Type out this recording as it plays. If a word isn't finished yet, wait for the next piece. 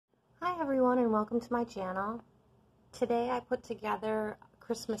Hi everyone and welcome to my channel. Today I put together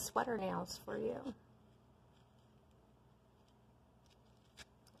Christmas sweater nails for you.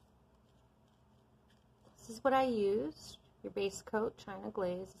 This is what I used. Your base coat, China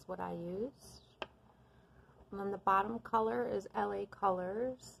Glaze, is what I used. And then the bottom color is LA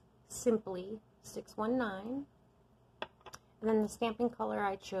Colors Simply 619. And then the stamping color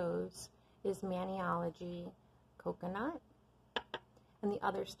I chose is Maniology Coconut. And the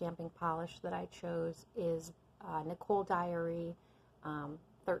other stamping polish that I chose is Nicole Diary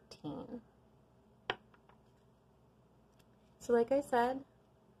 13. So like I said,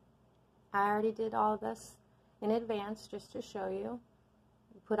 I already did all this in advance just to show you.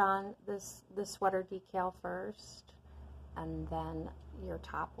 You put on the sweater decal first, and then your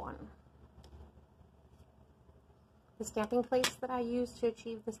top one. The stamping place that I used to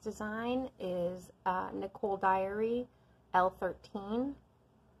achieve this design is Nicole Diary L13.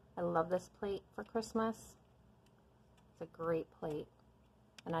 I love this plate for Christmas. It's a great plate.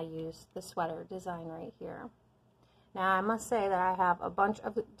 And I used the sweater design right here. Now I must say that I have a bunch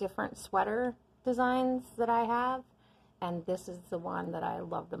of different sweater designs that I have, and this is the one that I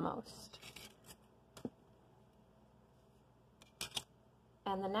love the most.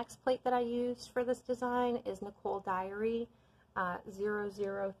 And the next plate that I used for this design is Nicole Diary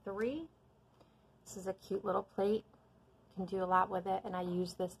 003. This is a cute little plate. Can do a lot with it, and I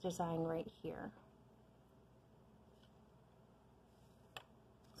use this design right here.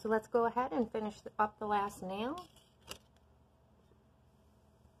 So let's go ahead and finish up the last nail.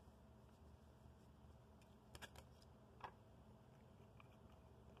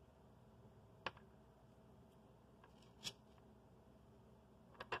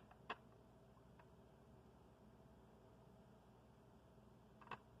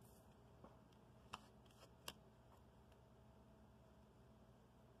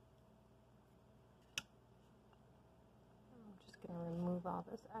 Going to remove all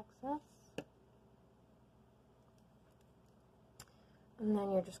this excess, and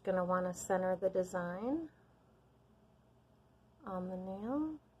then you're just going to want to center the design on the nail.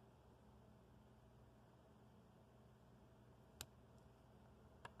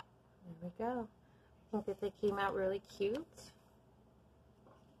 There we go. I think that they came out really cute.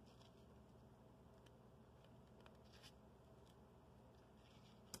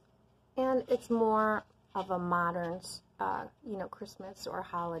 And it's more of a modern you know, Christmas or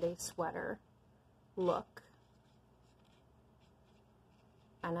holiday sweater look.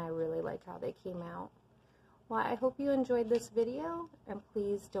 And I really like how they came out. Well, I hope you enjoyed this video, and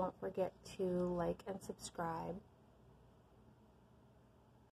please don't forget to like and subscribe.